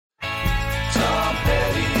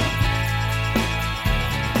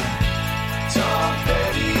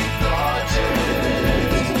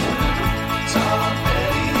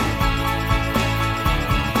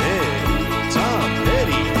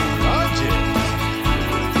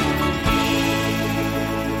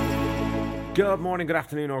Good morning, good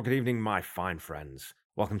afternoon, or good evening, my fine friends.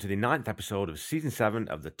 Welcome to the 9th episode of Season 7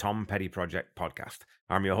 of the Tom Petty Project podcast.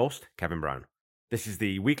 I'm your host, Kevin Brown. This is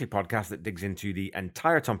the weekly podcast that digs into the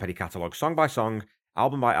entire Tom Petty catalogue song by song,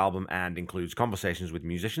 album by album, and includes conversations with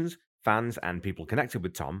musicians, fans, and people connected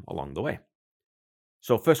with Tom along the way.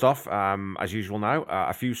 So first off, as usual now,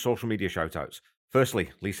 a few social media shout-outs. Firstly,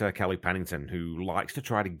 Lisa Kelly Pennington, who likes to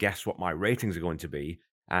try to guess what my ratings are going to be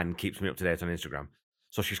and keeps me up to date on Instagram.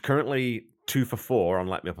 So she's currently 2 for 4 on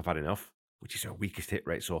Let Me Up I've Had Enough, which is her weakest hit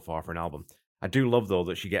rate so far for an album. I do love, though,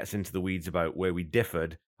 that she gets into the weeds about where we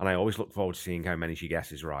differed, and I always look forward to seeing how many she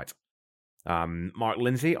guesses right. Mark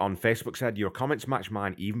Lindsay on Facebook said, "Your comments match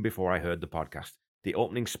mine even before I heard the podcast. The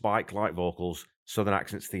opening spike-like vocals, southern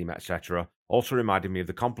accents theme, etc. also reminded me of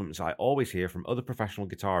the compliments I always hear from other professional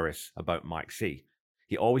guitarists about Mike C.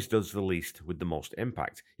 He always does the least with the most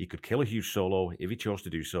impact. He could kill a huge solo if he chose to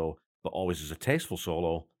do so, but always does a tasteful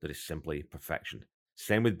solo that is simply perfection.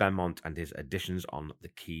 Same with Benmont and his additions on the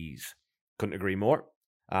keys." Couldn't agree more.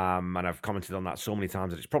 And I've commented on that so many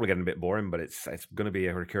times that it's probably getting a bit boring, but it's going to be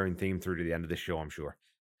a recurring theme through to the end of this show, I'm sure.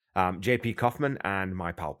 JP Kaufman and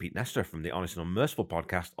my pal Pete Nestor from the Honest and Unmerciful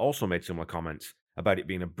podcast also made similar comments about it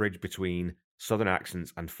being a bridge between Southern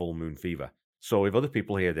accents and Full Moon Fever. So if other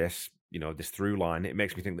people hear this, this through line, it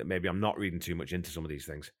makes me think that maybe I'm not reading too much into some of these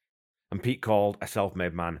things. And Pete called A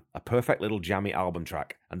Self-Made Man a perfect little jammy album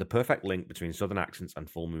track and the perfect link between Southern accents and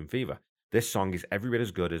Full Moon Fever. This song is every bit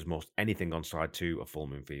as good as most anything on side 2 of Full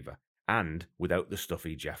Moon Fever, and without the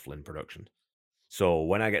stuffy Jeff Lynne production. So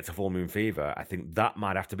when I get to Full Moon Fever, I think that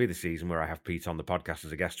might have to be the season where I have Pete on the podcast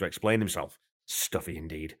as a guest to explain himself. Stuffy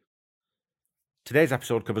indeed. Today's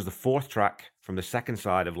episode covers the 4th track from the second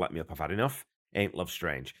side of Let Me Up I've Had Enough, Ain't Love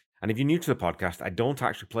Strange. And if you're new to the podcast, I don't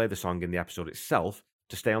actually play the song in the episode itself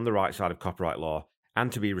to stay on the right side of copyright law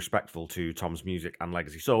and to be respectful to Tom's music and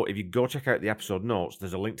legacy. So if you go check out the episode notes,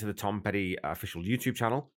 there's a link to the Tom Petty official YouTube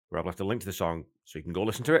channel where I've left a link to the song so you can go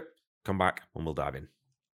listen to it, come back, and we'll dive in.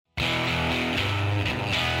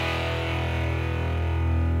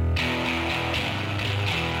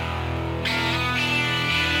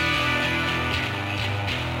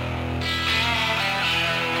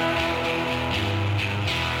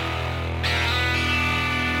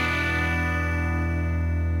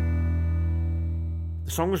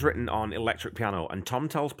 The song was written on electric piano, and Tom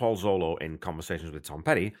tells Paul Zolo in Conversations with Tom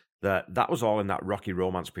Petty that was all in that rocky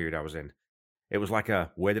romance period I was in. It was like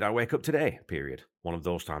a "where did I wake up today" period, one of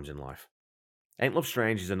those times in life. Ain't Love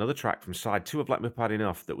Strange is another track from side 2 of Let Me Up I've Had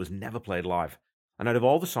Enough that was never played live. And out of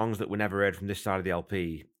all the songs that were never heard from this side of the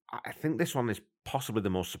LP, I think this one is possibly the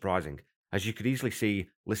most surprising. As you could easily see,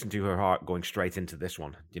 Listen to Her Heart going straight into this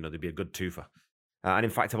one. There'd be a good twofer. And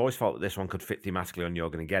in fact, I've always felt that this one could fit thematically on You're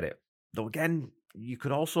Gonna Get It. Though again, you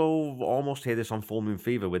could also almost hear this on Full Moon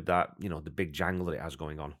Fever with that, the big jangle that it has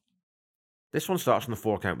going on. This one starts on the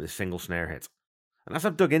 4 count with a single snare hit. And as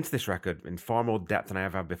I've dug into this record in far more depth than I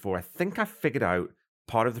ever have before, I think I've figured out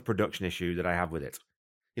part of the production issue that I have with it.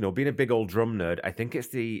 Being a big old drum nerd, I think it's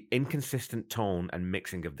the inconsistent tone and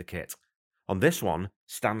mixing of the kit. On this one,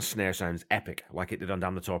 Stan's snare sounds epic, like it did on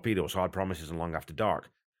Damn the Torpedoes, Hard Promises, and Long After Dark.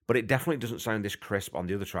 But it definitely doesn't sound this crisp on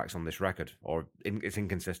the other tracks on this record, or it's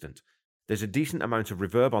inconsistent. There's a decent amount of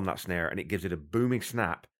reverb on that snare, and it gives it a booming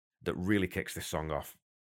snap that really kicks this song off.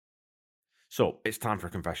 So, it's time for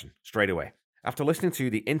a confession, straight away. After listening to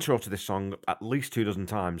the intro to this song at least 24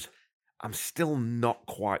 times, I'm still not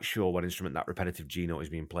quite sure what instrument that repetitive G note is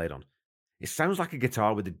being played on. It sounds like a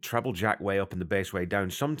guitar with the treble jack way up and the bass way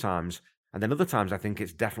down sometimes, and then other times I think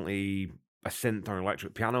it's definitely a synth or an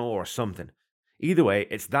electric piano or something. Either way,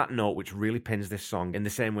 it's that note which really pins this song in the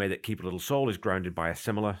same way that Keep a Little Soul is grounded by a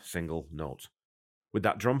similar single note. With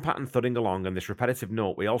that drum pattern thudding along and this repetitive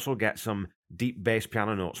note, we also get some deep bass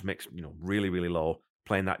piano notes mixed, really, really low,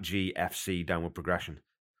 playing that G, F, C downward progression.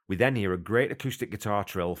 We then hear a great acoustic guitar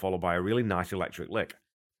trill followed by a really nice electric lick.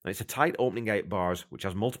 And it's a tight opening 8 bars, which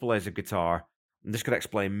has multiple layers of guitar, and this could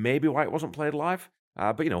explain maybe why it wasn't played live.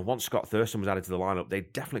 But once Scott Thurston was added to the lineup, they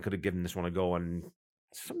definitely could have given this one a go, and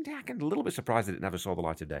someday I get a little bit surprised that it never saw the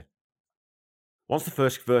light of day. Once the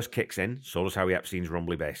first verse kicks in, so does Howie Epstein's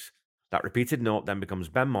rumbly bass. That repeated note then becomes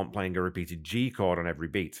Benmont playing a repeated G chord on every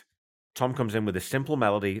beat. Tom comes in with a simple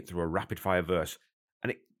melody through a rapid-fire verse,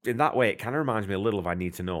 and in that way it kind of reminds me a little of I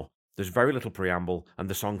Need to Know. There's very little preamble, and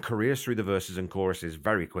the song careers through the verses and choruses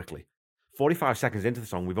very quickly. 45 seconds into the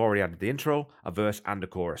song, we've already added the intro, a verse, and a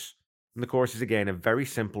chorus. And the chorus is again a very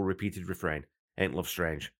simple repeated refrain, Ain't Love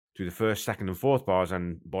Strange, through the first, second, and fourth bars,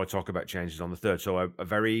 and boy, talk about changes on the third. So a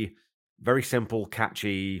very, very simple,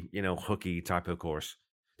 catchy, hooky type of chorus.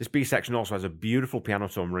 This B section also has a beautiful piano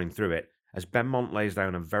tone running through it, as Benmont lays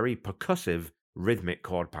down a very percussive, rhythmic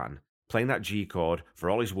chord pattern, playing that G chord for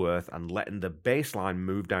all he's worth and letting the bass line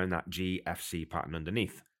move down that G, F, C pattern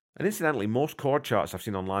underneath. And incidentally, most chord charts I've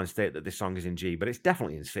seen online state that this song is in G, but it's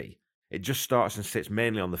definitely in C. It just starts and sits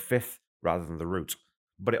mainly on the fifth rather than the root.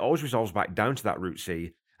 But it always resolves back down to that root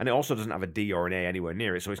C, and it also doesn't have a D or an A anywhere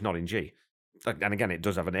near it, so it's not in G. And again, it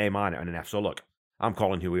does have an A minor and an F, so look, I'm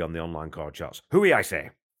calling Hooey on the online chord charts. Hooey, I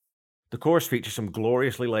say! The chorus features some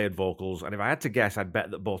gloriously layered vocals, and if I had to guess, I'd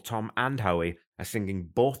bet that both Tom and Howie are singing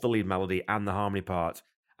both the lead melody and the harmony part,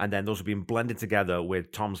 and then those are being blended together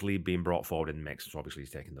with Tom's lead being brought forward in the mix, so obviously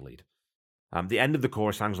he's taking the lead. The end of the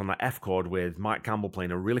chorus hangs on that F chord with Mike Campbell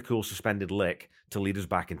playing a really cool suspended lick to lead us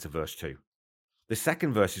back into verse 2. The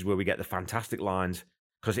second verse is where we get the fantastic lines,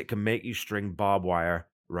 because it can make you string barbed wire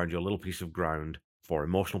around your little piece of ground for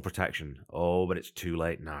emotional protection. Oh, but it's too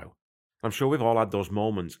late now. I'm sure we've all had those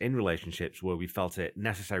moments in relationships where we felt it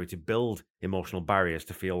necessary to build emotional barriers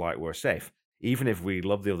to feel like we're safe, even if we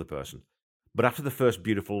love the other person. But after the first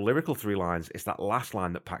beautiful lyrical 3 lines, it's that last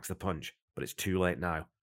line that packs the punch, but it's too late now.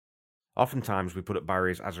 Oftentimes we put up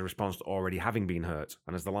barriers as a response to already having been hurt,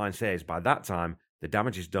 and as the line says, by that time, the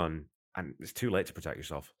damage is done, and it's too late to protect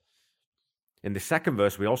yourself. In the second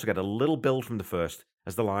verse, we also get a little build from the first,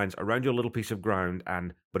 as the lines around your little piece of ground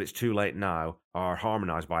and but it's too late now are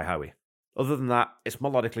harmonized by Howie. Other than that, it's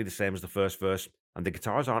melodically the same as the first verse, and the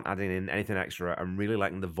guitars aren't adding in anything extra and really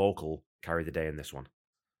letting the vocal carry the day in this one.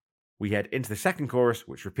 We head into the second chorus,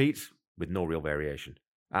 which repeats with no real variation.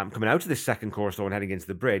 Coming out of this second chorus, though, and heading into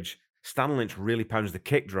the bridge, Stan Lynch really pounds the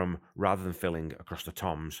kick drum rather than filling across the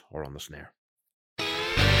toms or on the snare.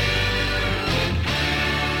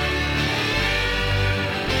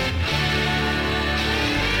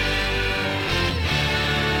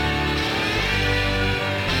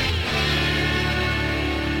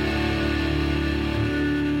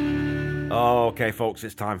 Okay, folks,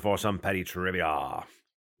 it's time for some petty trivia.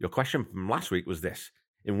 Your question from last week was this.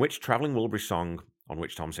 In which Traveling Wilbury song, on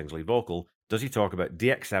which Tom sings lead vocal, does he talk about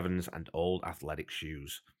DX7s and old athletic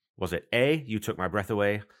shoes? Was it A, You Took My Breath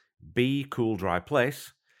Away, B, Cool Dry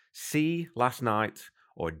Place, C, Last Night,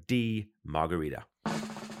 or D, Margarita?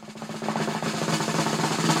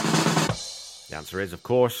 The answer is, of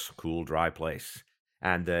course, Cool Dry Place.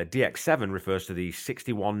 And the DX7 refers to the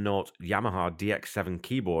 61-note Yamaha DX7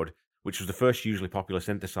 keyboard, which was the first hugely popular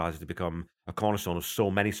synthesizer to become a cornerstone of so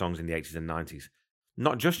many songs in the 80s and 90s.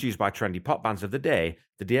 Not just used by trendy pop bands of the day,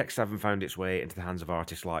 the DX7 found its way into the hands of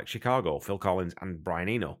artists like Chicago, Phil Collins, and Brian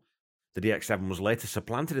Eno. The DX7 was later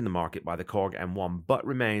supplanted in the market by the Korg M1, but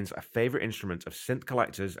remains a favourite instrument of synth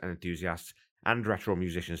collectors and enthusiasts and retro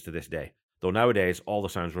musicians to this day, though nowadays all the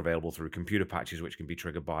sounds are available through computer patches which can be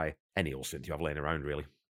triggered by any old synth you have laying around, really.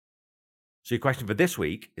 So your question for this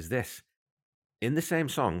week is this. In the same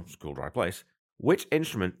song, Cool Dry Place, which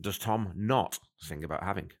instrument does Tom not sing about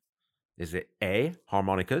having? Is it A,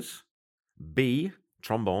 harmonicas, B,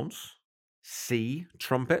 trombones, C,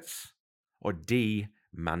 trumpets, or D,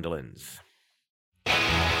 mandolins?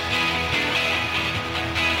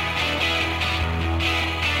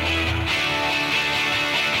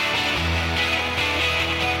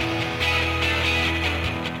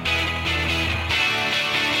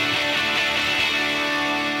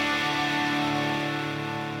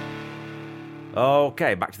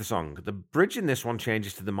 Okay, back to the song. The bridge in this one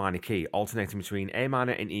changes to the minor key, alternating between A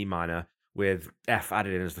minor and E minor, with F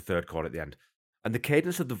added in as the third chord at the end. And the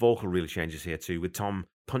cadence of the vocal really changes here too, with Tom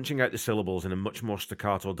punching out the syllables in a much more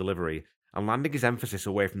staccato delivery and landing his emphasis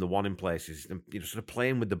away from the one in places, and sort of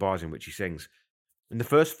playing with the bars in which he sings. In the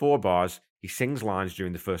first 4 bars, he sings lines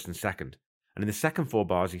during the first and second, and in the second 4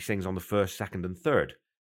 bars, he sings on the first, second, and third.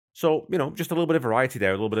 So, just a little bit of variety there,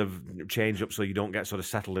 a little bit of change up so you don't get sort of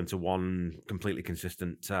settled into one completely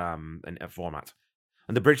consistent format.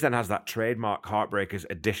 And the bridge then has that trademark Heartbreakers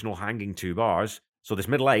additional hanging 2 bars. So this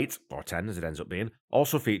middle 8, or 10 as it ends up being,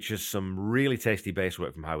 also features some really tasty bass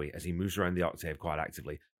work from Howie as he moves around the octave quite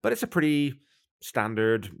actively. But it's a pretty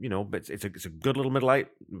standard, it's a good little middle 8,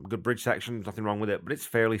 good bridge section, nothing wrong with it, but it's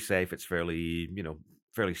fairly safe, it's fairly,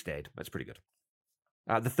 fairly staid. It's pretty good.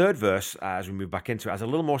 The third verse, as we move back into it, has a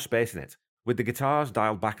little more space in it, with the guitars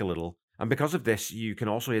dialed back a little, and because of this, you can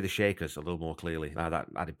also hear the shakers a little more clearly, that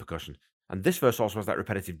added percussion. And this verse also has that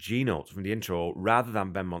repetitive G note from the intro rather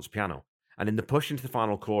than Benmont's piano. And in the push into the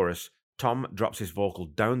final chorus, Tom drops his vocal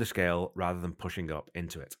down the scale rather than pushing up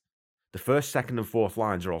into it. The first, second, and fourth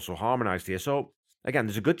lines are also harmonized here, so again,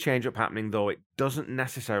 there's a good change up happening, though it doesn't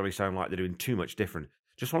necessarily sound like they're doing too much different.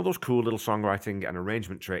 Just one of those cool little songwriting and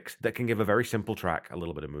arrangement tricks that can give a very simple track a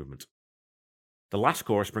little bit of movement. The last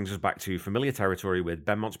chorus brings us back to familiar territory with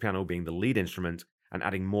Benmont's piano being the lead instrument and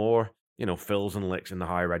adding more fills and licks in the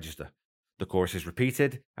higher register. The chorus is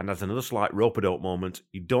repeated, and as another slight rope-a-dope moment,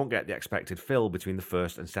 you don't get the expected fill between the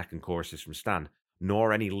first and second choruses from Stan,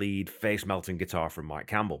 nor any lead face-melting guitar from Mike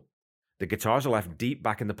Campbell. The guitars are left deep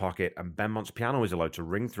back in the pocket, and Benmont's piano is allowed to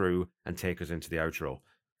ring through and take us into the outro.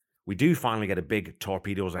 We do finally get a big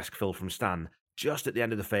Torpedoes-esque fill from Stan just at the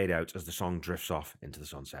end of the fade-out as the song drifts off into the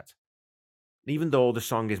sunset. Even though the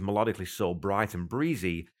song is melodically so bright and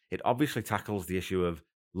breezy, it obviously tackles the issue of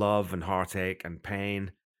love and heartache and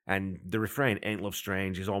pain, and the refrain, "Ain't Love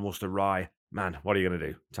Strange," is almost a wry, "man, what are you going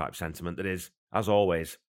to do?" type sentiment that is, as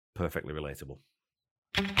always, perfectly relatable.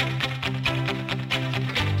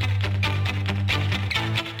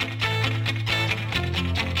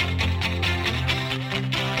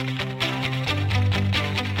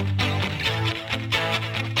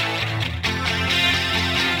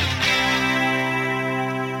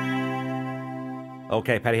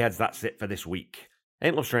 Okay, Pettyheads, that's it for this week.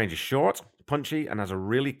 Ain't Love Strange is short, punchy, and has a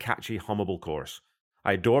really catchy, hummable chorus.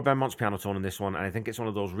 I adore Benmont's piano tone in this one, and I think it's one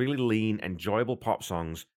of those really lean, enjoyable pop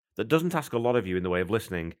songs that doesn't ask a lot of you in the way of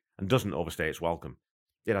listening and doesn't overstay its welcome.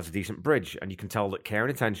 It has a decent bridge, and you can tell that care and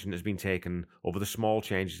attention has been taken over the small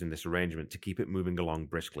changes in this arrangement to keep it moving along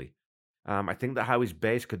briskly. I think that Howie's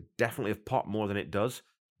bass could definitely have popped more than it does,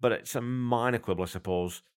 but it's a minor quibble, I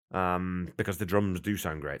suppose, because the drums do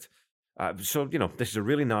sound great. So, this is a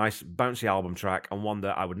really nice, bouncy album track and one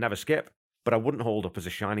that I would never skip, but I wouldn't hold up as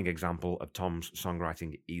a shining example of Tom's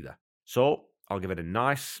songwriting either. So, I'll give it a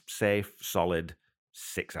nice, safe, solid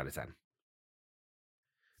 6 out of 10.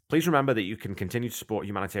 Please remember that you can continue to support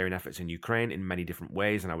humanitarian efforts in Ukraine in many different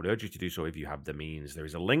ways, and I would urge you to do so if you have the means. There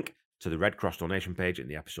is a link to the Red Cross donation page in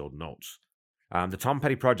the episode notes. The Tom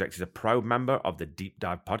Petty Project is a proud member of the Deep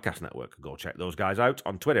Dive Podcast Network. Go check those guys out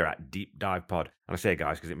on Twitter at Deep Dive Pod. And I say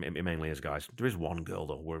guys because it mainly is guys. There is one girl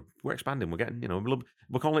though. We're expanding. We're getting,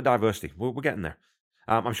 we're calling it diversity. We're getting there.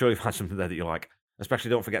 I'm sure you've had something there that you like. Especially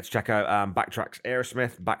don't forget to check out Backtrack's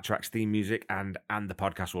Aerosmith, Backtrack's theme music, and The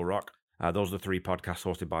Podcast Will Rock. Those are the 3 podcasts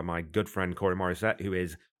hosted by my good friend Corey Morissette, who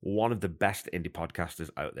is one of the best indie podcasters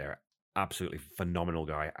out there. Absolutely phenomenal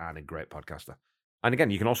guy and a great podcaster. And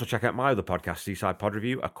again, you can also check out my other podcast, Seaside Pod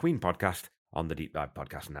Review, a Queen podcast on the Deep Dive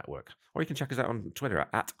Podcast Network. Or you can check us out on Twitter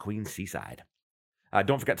at Queen Seaside.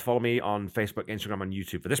 Don't forget to follow me on Facebook, Instagram, and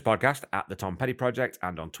YouTube for this podcast at The Tom Petty Project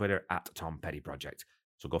and on Twitter at Tom Petty Project.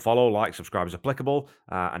 So go follow, like, subscribe as applicable.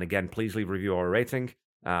 And again, please leave a review or a rating.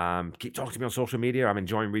 Keep talking to me on social media. I'm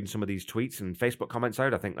enjoying reading some of these tweets and Facebook comments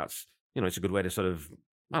out. I think that's, it's a good way to sort of,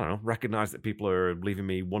 recognize that people are leaving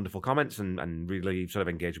me wonderful comments and really sort of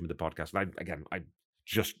engaging with the podcast. And I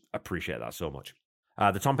just appreciate that so much.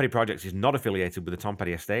 The Tom Petty Project is not affiliated with the Tom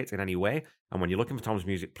Petty Estate in any way. And when you're looking for Tom's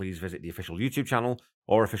music, please visit the official YouTube channel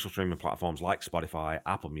or official streaming platforms like Spotify,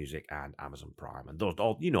 Apple Music, and Amazon Prime. And those,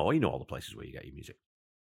 all all the places where you get your music.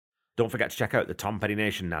 Don't forget to check out the Tom Petty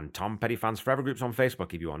Nation and Tom Petty Fans Forever groups on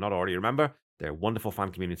Facebook if you are not already a member. They're wonderful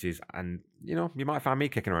fan communities, and, you might find me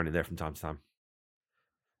kicking around in there from time to time.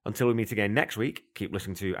 Until we meet again next week, keep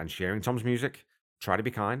listening to and sharing Tom's music. Try to be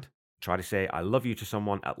kind. Try to say I love you to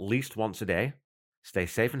someone at least once a day. Stay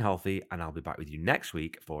safe and healthy, and I'll be back with you next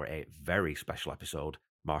week for a very special episode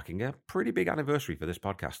marking a pretty big anniversary for this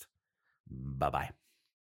podcast. Bye-bye.